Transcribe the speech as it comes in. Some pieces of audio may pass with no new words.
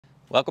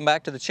Welcome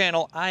back to the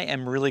channel. I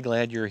am really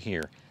glad you're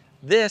here.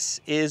 This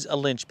is a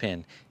Lynch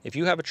Pin. If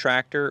you have a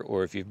tractor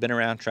or if you've been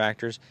around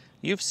tractors,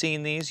 you've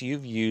seen these,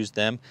 you've used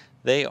them.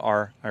 They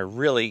are a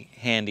really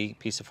handy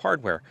piece of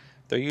hardware.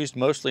 They're used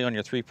mostly on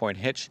your 3-point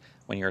hitch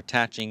when you're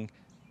attaching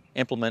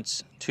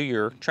implements to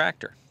your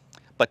tractor.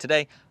 But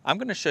today, I'm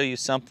going to show you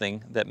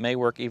something that may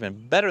work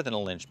even better than a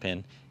Lynch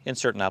Pin in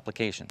certain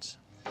applications.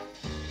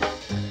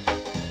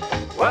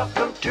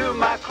 Welcome to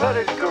my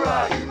cluttered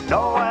garage. You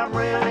know I'm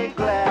really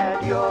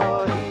glad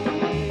you're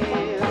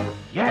here.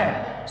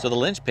 Yeah! So the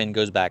Lynch Pin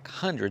goes back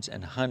hundreds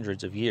and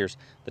hundreds of years.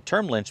 The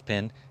term Lynch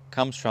Pin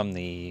comes from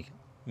the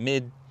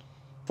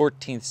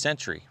mid-14th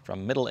century,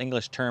 from Middle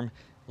English term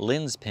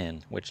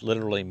Linchpin, which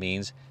literally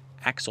means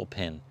axle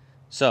pin.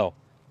 So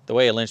the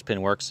way a Lynch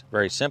Pin works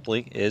very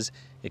simply is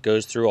it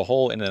goes through a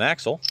hole in an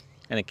axle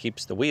and it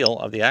keeps the wheel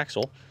of the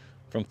axle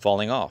from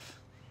falling off.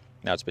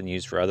 Now it's been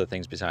used for other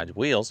things besides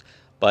wheels,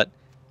 but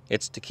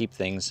it's to keep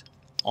things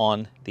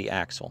on the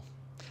axle.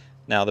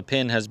 Now the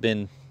pin has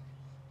been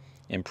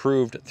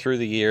improved through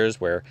the years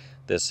where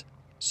this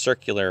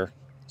circular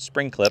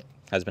spring clip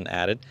has been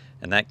added,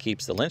 and that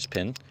keeps the Lynch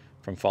Pin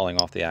from falling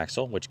off the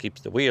axle, which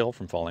keeps the wheel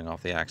from falling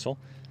off the axle.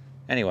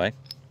 Anyway,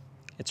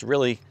 it's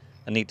really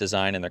a neat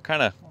design, and they're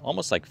kind of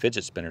almost like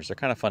fidget spinners. They're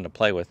kind of fun to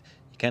play with.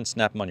 You can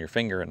snap them on your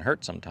finger and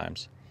hurt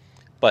sometimes.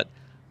 But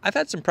I've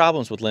had some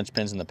problems with Lynch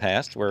Pins in the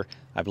past where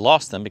I've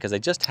lost them because they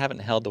just haven't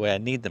held the way I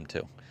need them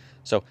to.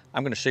 So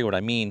I'm going to show you what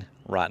I mean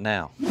right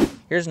now.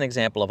 Here's an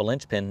example of a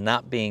Lynch Pin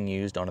not being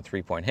used on a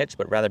 3-point hitch,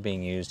 but rather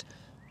being used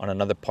on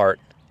another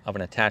part of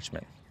an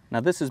attachment. Now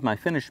this is my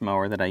finish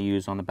mower that I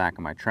use on the back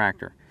of my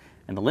tractor.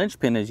 And the Lynch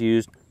Pin is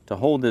used to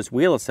hold this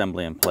wheel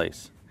assembly in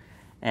place.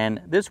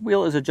 And this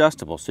wheel is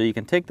adjustable, so you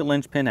can take the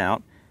Lynch Pin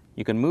out.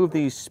 You can move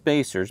these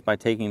spacers by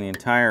taking the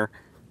entire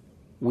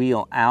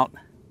wheel out,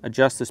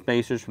 adjust the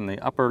spacers from the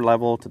upper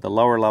level to the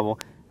lower level,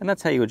 and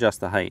that's how you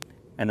adjust the height.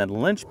 And then the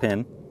Lynch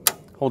Pin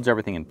holds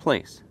everything in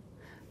place.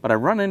 But I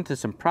run into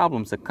some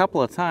problems a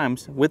couple of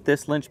times with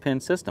this Lynch Pin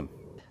system.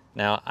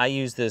 Now I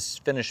use this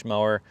finish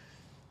mower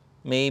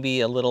maybe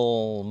a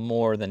little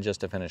more than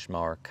just a finish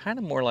mower, kind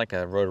of more like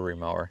a rotary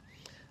mower.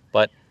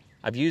 But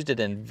I've used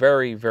it in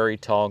very, very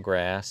tall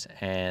grass,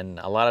 and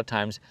a lot of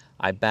times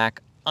I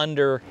back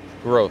under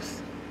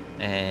growth.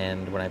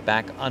 And when I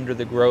back under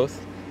the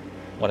growth,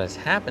 what has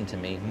happened to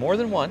me more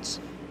than once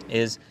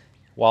is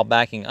while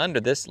backing under,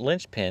 this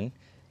Lynch Pin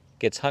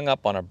gets hung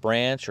up on a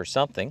branch or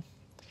something.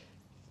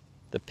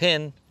 The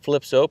pin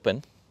flips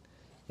open,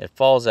 it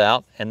falls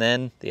out, and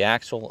then the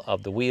axle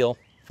of the wheel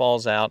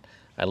falls out.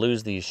 I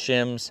lose these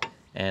shims,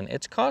 and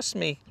it's cost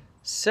me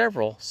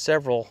several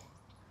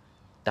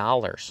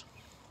dollars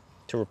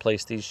to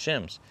replace these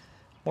shims.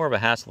 More of a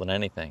hassle than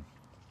anything.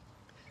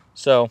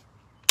 So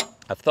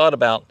I've thought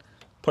about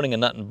putting a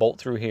nut and bolt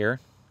through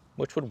here,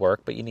 which would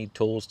work, but you need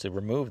tools to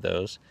remove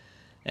those.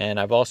 And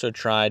I've also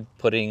tried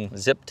putting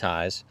zip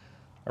ties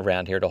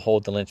around here to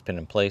hold the Lynch Pin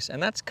in place,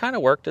 and that's kind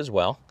of worked as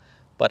well.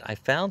 But I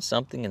found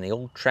something in the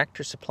old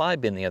tractor supply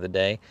bin the other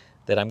day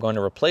that I'm going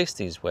to replace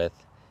these with,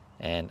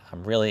 and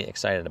I'm really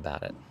excited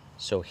about it.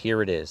 So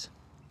here it is.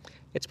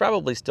 It's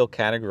probably still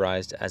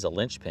categorized as a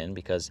Lynch Pin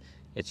because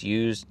it's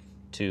used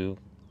to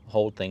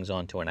hold things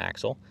onto an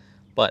axle.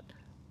 But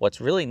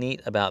what's really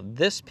neat about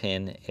this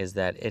pin is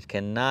that it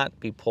cannot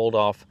be pulled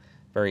off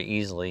very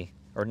easily,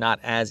 or not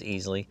as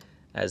easily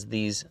as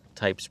these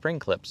type spring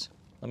clips.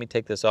 Let me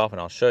take this off and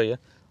I'll show you.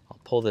 I'll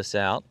pull this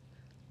out,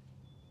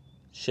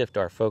 shift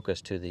our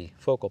focus to the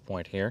focal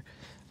point here.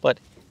 But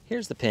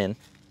here's the pin,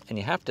 and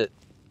you have to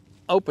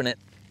open it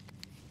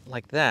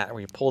like that, where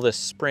you pull this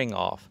spring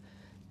off.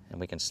 And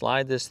we can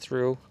slide this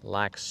through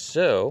like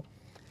so,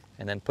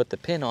 and then put the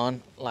pin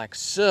on like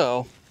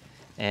so,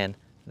 and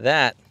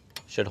that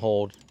should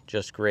hold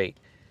just great.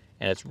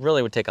 And it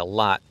really would take a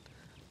lot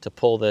to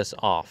pull this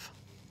off.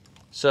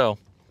 So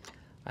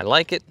I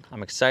like it,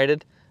 I'm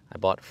excited. I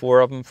bought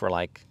 4 of them for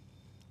like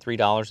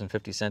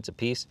 $3.50 a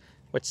piece,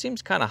 which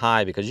seems kind of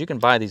high because you can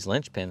buy these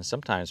Lynch Pins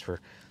sometimes for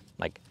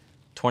like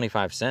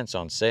 25 cents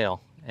on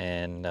sale,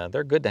 and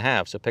they're good to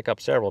have, so pick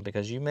up several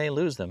because you may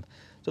lose them.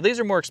 So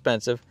these are more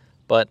expensive,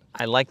 but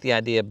I like the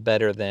idea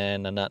better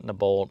than a nut and a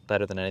bolt,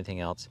 better than anything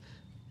else,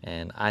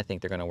 and I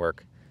think they're going to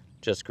work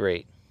just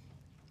great.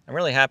 I'm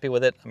really happy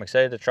with it. I'm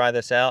excited to try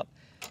this out,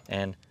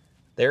 and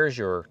there's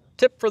your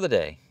tip for the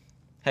day.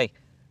 Hey,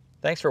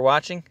 thanks for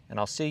watching, and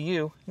I'll see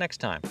you next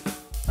time.